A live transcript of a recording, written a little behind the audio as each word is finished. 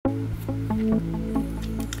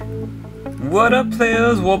What up,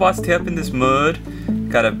 players? Warboss Tae up in this mud.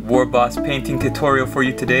 Got a Warboss painting tutorial for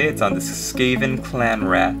you today. It's on this Skaven clan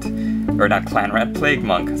rat. Or not clan rat, plague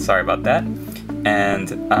monk. Sorry about that.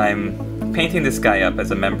 And I'm painting this guy up as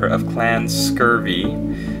a member of Clan Skurvy,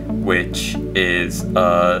 which is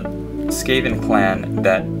a Skaven clan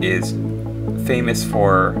that is famous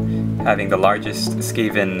for having the largest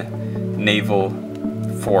Skaven naval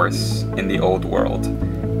force in the old world.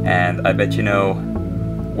 And I bet you know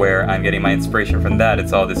where I'm getting my inspiration from that.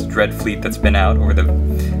 It's all this Dreadfleet that's been out over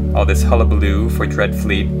all this hullabaloo for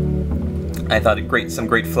Dreadfleet. I thought some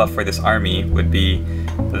great fluff for this army would be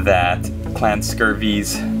that Clan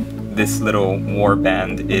Skurvy's this little war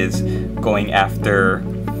band is going after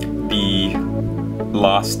the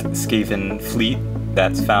lost Skaven fleet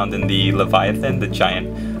that's found in the Leviathan, the giant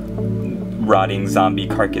rotting zombie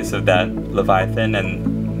carcass of that Leviathan,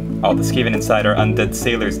 and all the Skaven inside are undead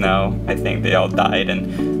sailors now. I think they all died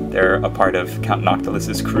and they're a part of Count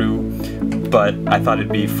Noctilus's crew. But I thought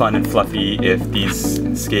it'd be fun and fluffy if these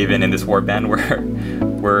Skaven in this warband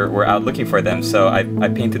were out looking for them. So I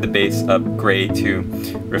painted the base up gray to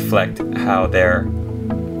reflect how they're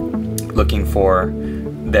looking for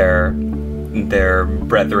their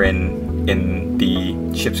brethren in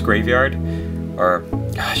the ship's graveyard. Or,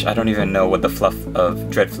 gosh, I don't even know what the fluff of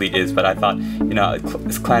Dreadfleet is, but I thought, you know,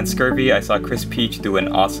 it's Clan Skurvy. I saw Chris Peach do an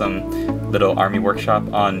awesome little army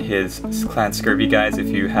workshop on his Clan Skurvy guys. If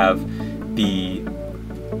you have the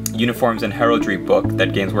Uniforms and Heraldry book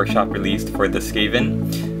that Games Workshop released for the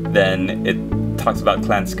Skaven, then it talks about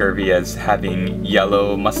Clan Skurvy as having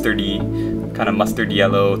yellow, kind of mustard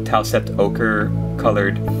yellow, Tausept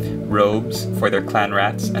Ochre-colored robes for their clan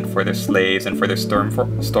rats and for their slaves and for their storm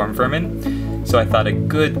vermin. So I thought a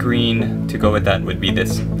good green to go with that would be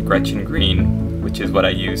this Gretchen green, which is what I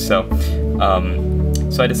use. So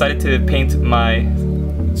I decided to paint my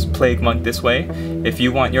plague monk this way. If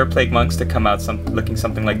you want your plague monks to come out looking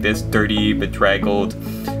something like this, dirty, bedraggled,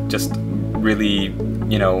 just really,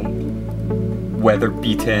 you know, weather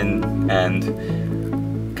beaten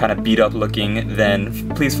and kind of beat up looking, then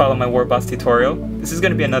please follow my Warboss tutorial. This is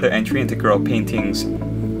going to be another entry into Girl Painting's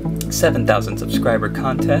 7,000 subscriber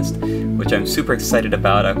contest, which I'm super excited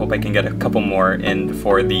about. I hope I can get a couple more in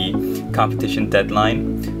before the competition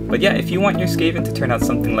deadline. But yeah, if you want your Skaven to turn out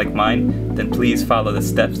something like mine, then please follow the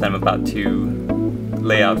steps that I'm about to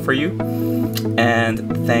lay out for you.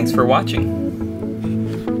 And thanks for watching.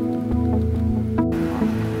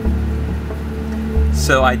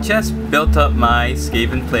 So I just built up my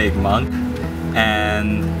Skaven Plague Monk,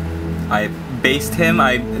 and I based him.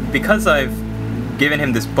 Because I've given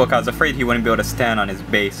him this book, I was afraid he wouldn't be able to stand on his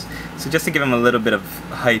base. So just to give him a little bit of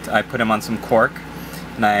height, I put him on some cork,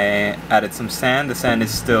 and I added some sand. The sand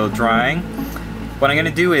is still drying. What I'm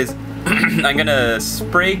gonna do is I'm gonna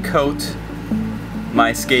spray coat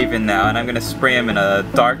my Skaven now, and I'm gonna spray him in a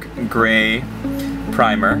dark gray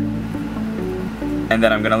primer, and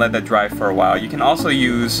then I'm gonna let that dry for a while. You can also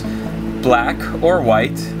use black or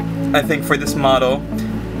white. I think for this model,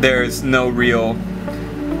 there's no real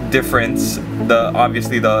difference.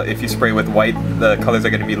 Obviously, if you spray with white, the colors are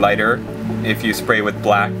going to be lighter. If you spray with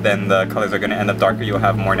black, then the colors are going to end up darker. You'll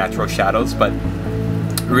have more natural shadows, but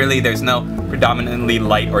really there's no predominantly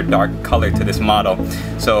light or dark color to this model.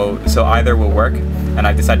 So either will work, and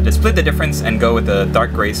I've decided to split the difference and go with the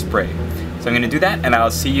dark gray spray. So I'm going to do that, and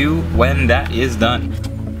I'll see you when that is done.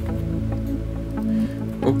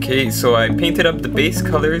 Okay, so I painted up the base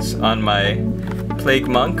colors on my Plague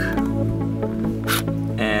Monk,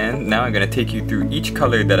 and now I'm going to take you through each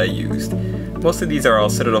color that I used. Most of these are all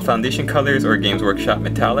Citadel Foundation colors or Games Workshop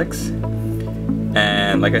metallics.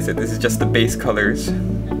 And like I said, this is just the base colors.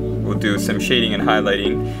 We'll do some shading and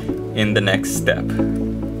highlighting in the next step.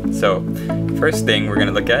 So, first thing we're going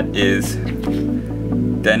to look at is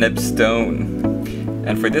Deneb Stone.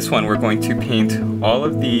 And for this one, we're going to paint all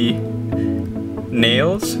of the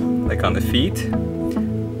nails, like on the feet,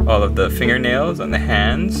 all of the fingernails on the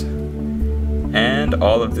hands, and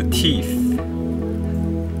all of the teeth.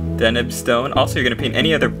 Deneb Stone. Also, you're going to paint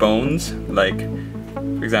any other bones, like,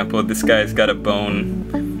 for example, this guy's got a bone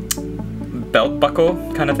belt buckle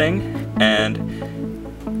kind of thing, and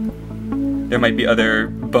there might be other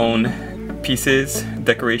bone pieces,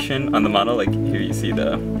 decoration on the model, like here you see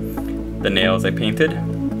the nails I painted.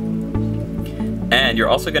 And you're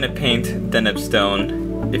also going to paint Deneb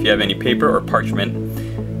Stone if you have any paper or parchment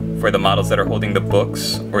for the models that are holding the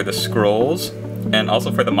books or the scrolls, and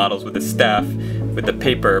also for the models with the staff with the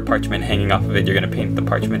paper or parchment hanging off of it, you're going to paint the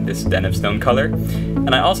parchment this Deneb Stone color.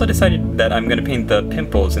 And I also decided that I'm going to paint the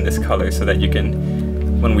pimples in this color so that you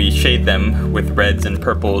can, when we shade them with reds and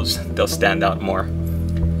purples, they'll stand out more.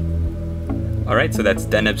 Alright, so that's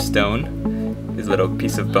Deneb Stone, his little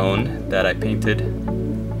piece of bone that I painted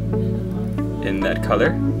in that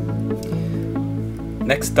color.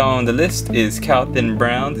 Next on the list is Calthin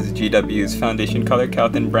Brown. This is GW's foundation color,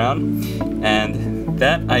 Calthin Brown. And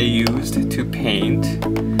that I used to paint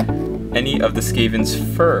any of the Skaven's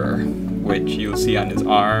fur, which you'll see on his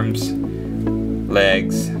arms,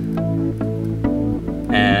 legs,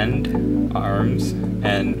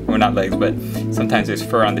 and well, not legs, but sometimes there's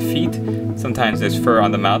fur on the feet, sometimes there's fur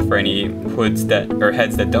on the mouth for any hoods that, or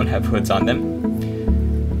heads that don't have hoods on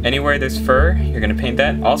them. Anywhere there's fur, you're gonna paint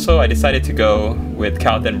that. Also, I decided to go with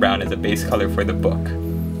Calthin Brown as a base color for the book,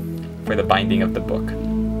 for the binding of the book.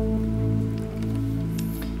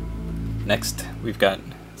 Next, we've got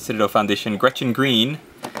Citadel Foundation Gretchen Green,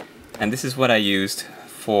 and this is what I used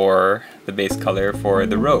for the base color for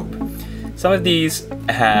the robe. Some of these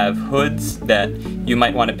have hoods that you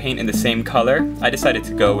might want to paint in the same color. I decided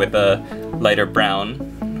to go with a lighter brown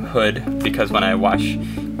hood because when I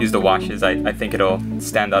use the washes, I think it'll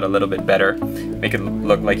stand out a little bit better, make it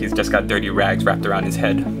look like he's just got dirty rags wrapped around his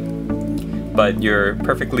head. But you're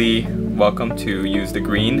perfectly welcome to use the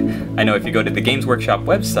green. I know if you go to the Games Workshop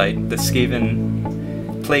website, the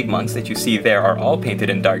Skaven Plague Monks that you see there are all painted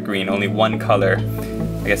in dark green, only one color.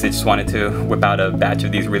 I guess I just wanted to whip out a batch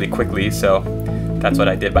of these really quickly, so that's what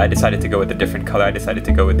I did. But I decided to go with a different color. I decided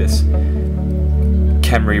to go with this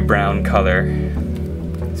Khemri brown color.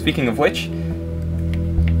 Speaking of which,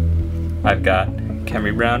 I've got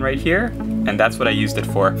Khemri brown right here, and that's what I used it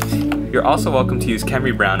for. You're also welcome to use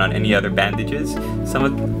Khemri brown on any other bandages. Some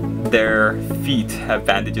of their feet have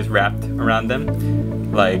bandages wrapped around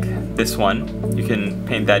them, like this one. You can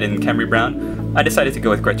paint that in Khemri brown. I decided to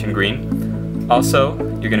go with Gretchen Green. Also,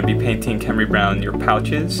 you're going to be painting Khemri brown your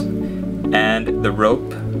pouches and the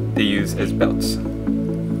rope they use as belts.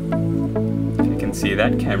 If you can see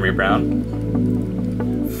that, Khemri brown.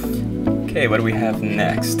 Okay, what do we have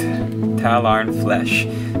next? Talarn Flesh.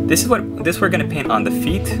 This we're going to paint on the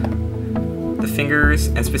feet, the fingers,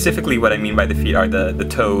 and specifically what I mean by the feet are the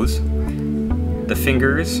toes, the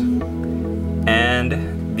fingers,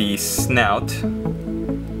 and the snout,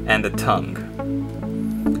 and the tongue.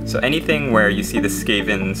 So anything where you see the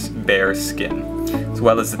Skaven's bare skin, as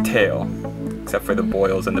well as the tail, except for the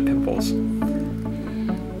boils and the pimples.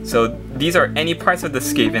 So these are any parts of the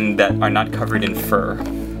Skaven that are not covered in fur,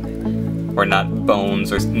 or not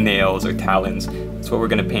bones or nails or talons. That's what we're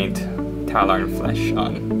going to paint Talarn Flesh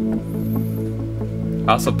on.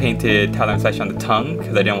 I also painted Talarn Flesh on the tongue,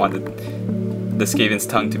 because I didn't want the Skaven's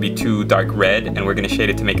tongue to be too dark red, and we're going to shade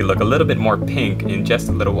it to make it look a little bit more pink in just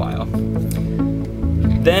a little while.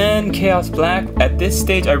 Then Chaos Black. At this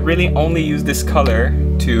stage, I really only use this color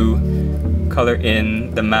to color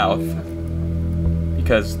in the mouth,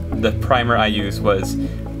 because the primer I used was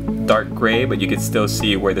dark gray, but you could still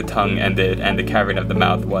see where the tongue ended and the cavern of the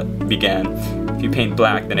mouth began. If you paint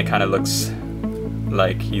black, then it kind of looks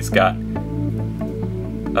like he's got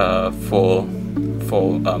a full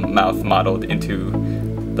mouth modeled into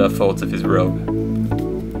the folds of his robe.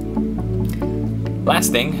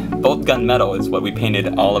 Last thing, Bolt Gun Metal is what we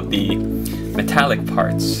painted all of the metallic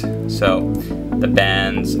parts. So the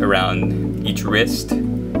bands around each wrist,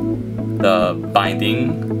 the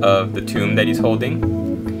binding of the tomb that he's holding,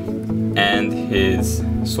 and his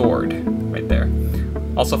sword right there.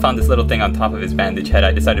 Also found this little thing on top of his bandage head.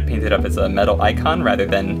 I decided to paint it up as a metal icon rather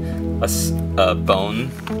than a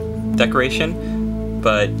bone decoration.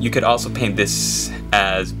 But you could also paint this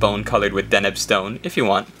as bone colored with Deneb Stone if you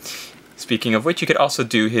want. Speaking of which, you could also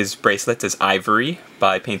do his bracelets as ivory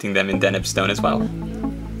by painting them in Deneb Stone as well.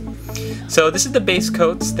 So this is the base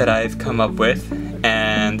coats that I've come up with,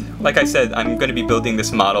 and like I said, I'm going to be building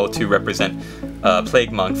this model to represent a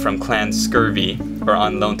Plague Monk from Clan Skurvy, or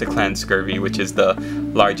on loan to Clan Skurvy, which is the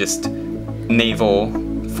largest naval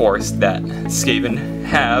force that Skaven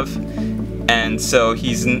have. And so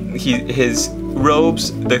his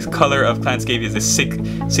robes, the color of Clan Skurvy is a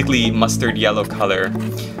sickly mustard yellow color.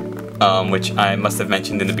 Which I must have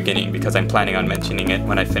mentioned in the beginning because I'm planning on mentioning it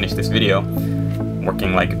when I finish this video. I'm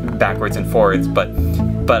working like backwards and forwards, but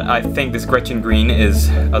I think this Gretchen Green is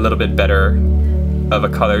a little bit better of a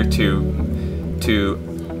color to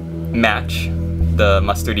match the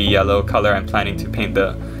mustardy yellow color I'm planning to paint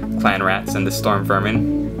the Clan Rats and the Storm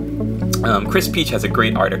Vermin. Chris Peach has a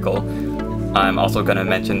great article. I'm also going to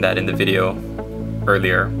mention that in the video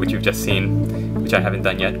earlier, which you've just seen, which I haven't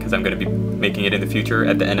done yet because I'm going to be making it in the future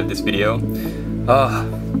at the end of this video.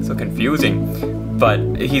 So confusing. But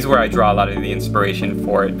he's where I draw a lot of the inspiration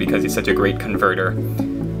for it because he's such a great converter,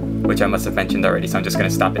 which I must have mentioned already, so I'm just going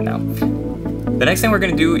to stop it now. The next thing we're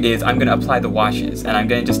going to do is I'm going to apply the washes, and I'm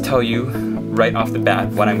going to just tell you right off the bat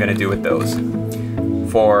what I'm going to do with those.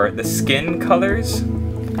 For the skin colors,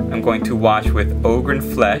 I'm going to wash with Ochre and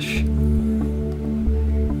Flesh.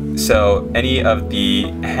 So any of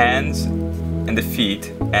the hands and the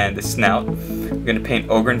feet and the snout, I'm going to paint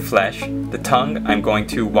Ochre and Flesh. The tongue, I'm going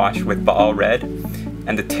to wash with Baal Red.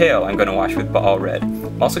 And the tail, I'm going to wash with Baal Red.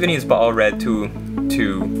 I'm also going to use Baal Red to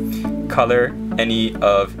color any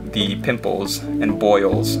of the pimples and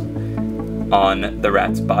boils on the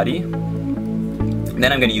rat's body. And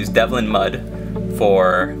then I'm going to use Devlin Mud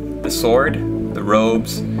for the sword, the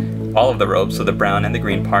robes, all of the robes, so the brown and the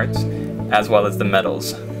green parts, as well as the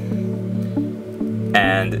medals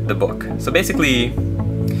and the book. So basically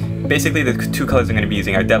the two colors I'm going to be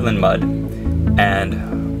using are Devlin Mud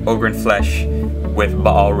and Ochre and Flesh with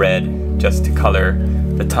Baal Red, just to color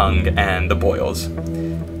the tongue and the boils.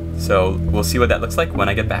 So we'll see what that looks like when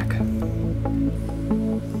I get back.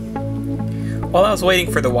 While I was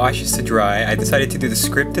waiting for the washes to dry, I decided to do the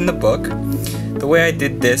script in the book. The way I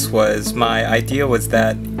did this was, my idea was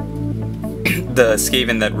that the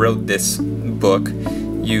Skaven that wrote this book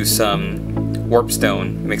used some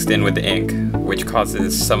warpstone mixed in with the ink, which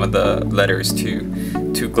causes some of the letters to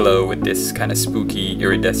glow with this kind of spooky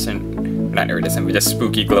not iridescent, but just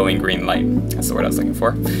spooky glowing green light. That's the word I was looking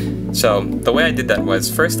for. So the way I did that was,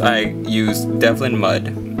 first I used Devlin Mud,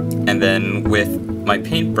 and then with my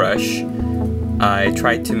paintbrush I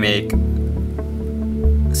tried to make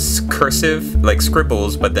cursive, like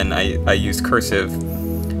scribbles, but then I used cursive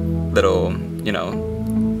little, you know,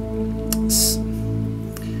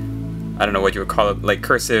 I don't know what you would call it, like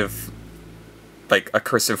cursive, like a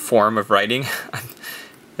cursive form of writing.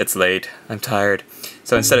 It's late, I'm tired.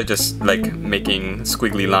 So instead of just like making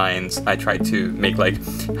squiggly lines, I tried to make like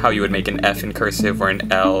how you would make an F in cursive or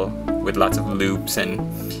an L with lots of loops and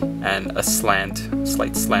a slight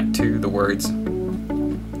slant to the words.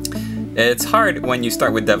 It's hard when you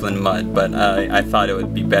start with Devlin Mud, but I thought it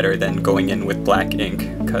would be better than going in with black ink,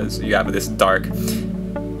 because you have this dark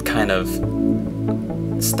kind of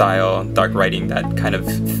style, dark writing that kind of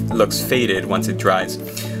looks faded once it dries.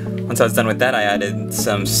 Once I was done with that, I added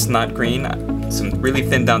some snot green, some really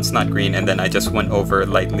thin down snot green, and then I just went over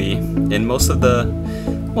lightly in most of the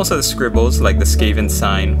scribbles, like the Skaven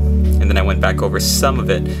sign, and then I went back over some of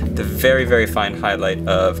it, the very, very fine highlight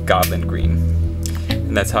of Goblin Green.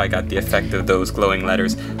 And that's how I got the effect of those glowing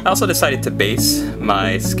letters. I also decided to base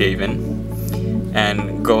my Skaven,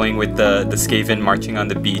 and going with the Skaven marching on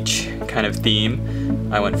the beach kind of theme,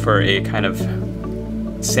 I went for a kind of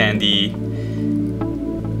sandy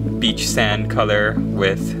beach sand color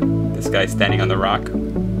with this guy standing on the rock.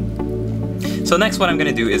 So next what I'm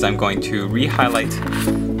going to do is I'm going to re-highlight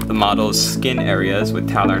the model's skin areas with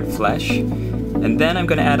Tallarn Flesh, and then I'm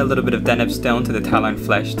going to add a little bit of Deneb Stone to the Tallarn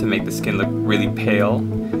Flesh to make the skin look really pale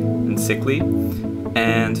and sickly.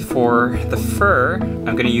 And for the fur,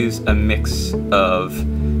 I'm going to use a mix of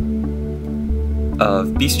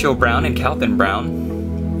Bestial Brown and Calthan Brown,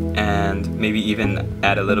 and maybe even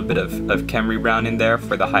add a little bit of Khemri Brown in there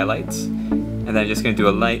for the highlights. And then I'm just going to do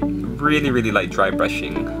a light, really light dry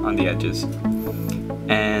brushing on the edges.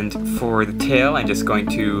 And for the tail, I'm just going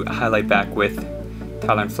to highlight back with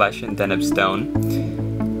Tallarn Flesh and Deneb Stone.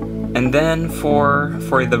 And then for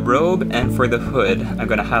the robe and for the hood, I'm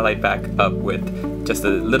going to highlight back up with just a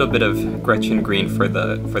little bit of Gretchen Green for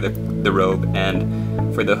the robe,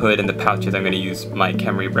 and for the hood and the pouches I'm going to use my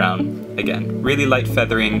Khemri Brown again. Really light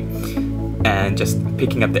feathering and just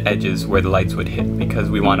picking up the edges where the lights would hit, because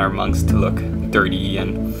we want our monks to look dirty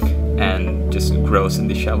and just gross and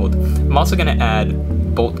disheveled. I'm also going to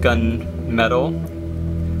add bolt gun metal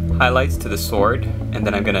highlights to the sword, and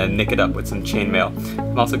then I'm going to nick it up with some chainmail.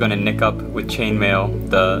 I'm also going to nick up with chainmail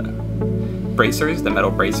the bracers, the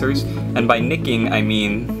metal bracers, and by nicking I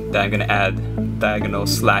mean that I'm going to add diagonal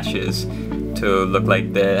slashes to look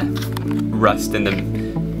like the rust on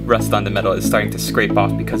the metal is starting to scrape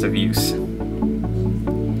off because of use.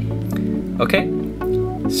 Okay,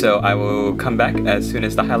 so I will come back as soon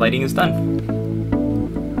as the highlighting is done.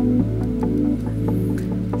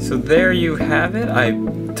 So there you have it. I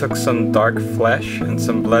took some dark flesh and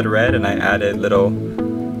some blood red, and I added little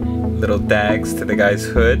dags to the guy's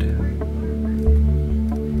hood.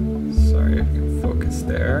 Sorry if you can focus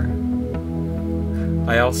there.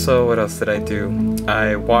 I also, what else did I do?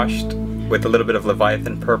 I washed with a little bit of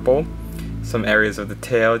Leviathan purple some areas of the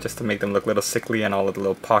tail just to make them look a little sickly, and all of the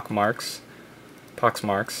little pox marks,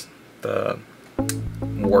 the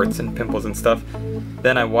warts and pimples and stuff.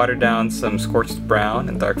 Then I watered down some scorched brown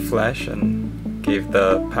and dark flesh and gave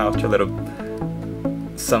the pouch a little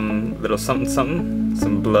something,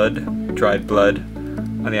 some blood dried blood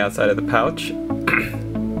on the outside of the pouch.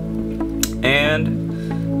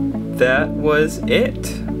 And that was it.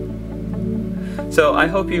 So I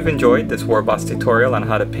hope you've enjoyed this Warboss tutorial on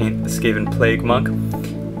how to paint the Skaven Plague Monk.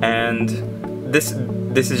 And this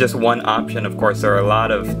is just one option. Of course, there are a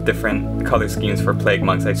lot of different color schemes for Plague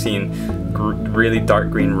Monks. I've seen really dark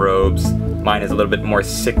green robes. Mine is a little bit more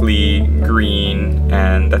sickly green,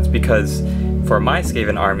 and that's because for my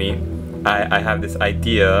Skaven army, I have this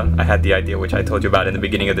idea. I had the idea, which I told you about in the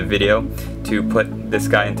beginning of the video, to put this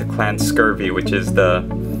guy into Clan Skurvy, which is the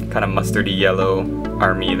kind of mustardy yellow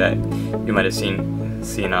army that you might have seen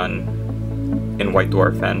in White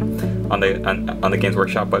Dwarf and on the Games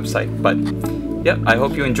Workshop website. But yeah, I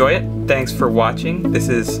hope you enjoy it. Thanks for watching. This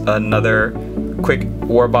is another quick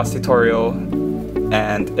Warboss tutorial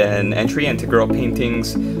and an entry into Girl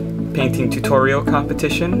Painting's painting tutorial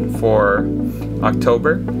competition for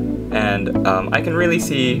October. And I can really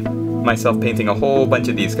see myself painting a whole bunch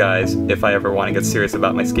of these guys if I ever want to get serious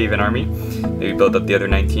about my Skaven army. Maybe build up the other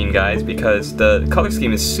 19 guys, because the color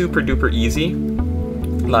scheme is super duper easy.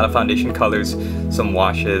 A lot of foundation colors, some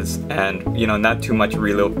washes, and you know, not too much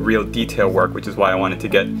real detail work, which is why I wanted to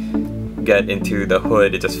get into the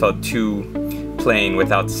hood. It just felt too plain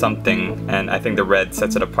without something, and I think the red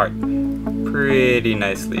sets it apart pretty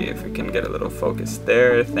nicely. If we can get a little focus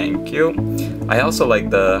there, thank you. I also like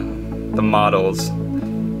the models.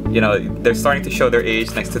 You know, they're starting to show their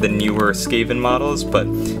age next to the newer Skaven models, but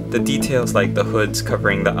the details like the hoods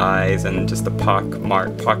covering the eyes and just the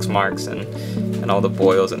pox marks and all the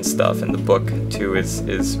boils and stuff in the book too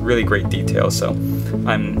is really great detail. So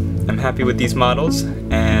I'm happy with these models,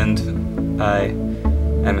 and I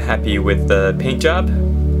am happy with the paint job,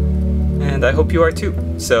 and I hope you are too.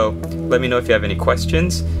 So let me know if you have any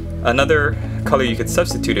questions. Another color you could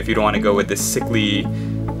substitute if you don't want to go with this sickly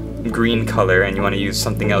green color and you want to use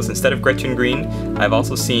something else instead of Gretchen Green, I've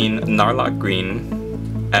also seen Knarloc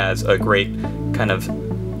Green as a great kind of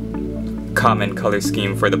common color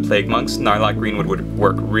scheme for the Plague Monks. Knarloc Green would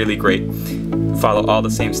work really great. Follow all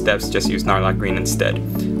the same steps, just use Knarloc Green instead.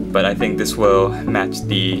 But I think this will match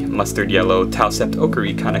the mustard yellow Tausept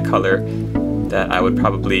Ochre-ish kind of color that I would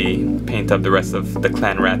probably paint up the rest of the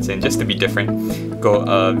clan rats in, just to be different. Go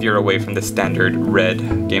veer away from the standard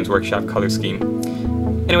red Games Workshop color scheme.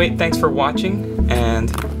 Anyway, thanks for watching,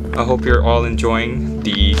 and I hope you're all enjoying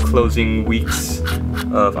the closing weeks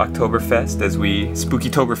of Oktoberfest,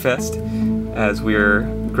 Spookytoberfest, as we're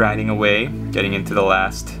grinding away, getting into the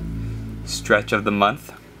last stretch of the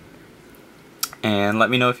month. And let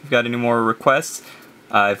me know if you've got any more requests.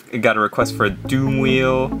 I've got a request for a Doom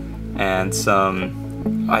Wheel, and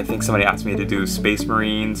I think somebody asked me to do Space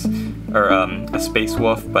Marines, or a Space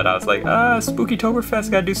Wolf, but I was like,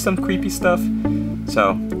 Spookytoberfest, gotta do some creepy stuff.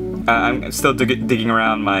 So I'm still digging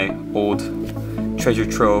around my old treasure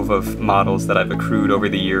trove of models that I've accrued over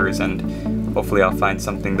the years, and hopefully I'll find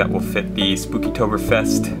something that will fit the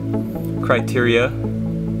Spookytoberfest criteria,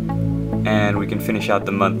 and we can finish out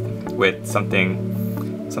the month with something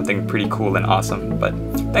pretty cool and awesome. But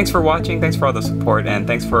thanks for watching, thanks for all the support, and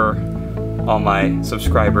thanks for all my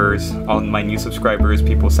subscribers, all my new subscribers,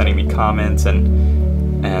 people sending me comments and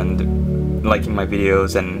liking my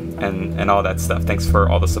videos and all that stuff. Thanks for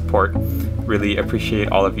all the support. Really appreciate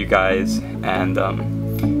all of you guys, and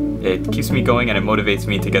it keeps me going and it motivates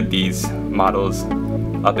me to get these models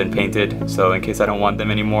up and painted, so in case I don't want them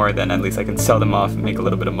anymore, then at least I can sell them off and make a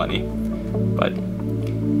little bit of money. But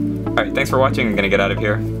alright, thanks for watching. I'm gonna get out of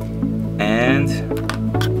here, and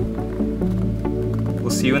we'll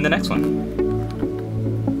see you in the next one.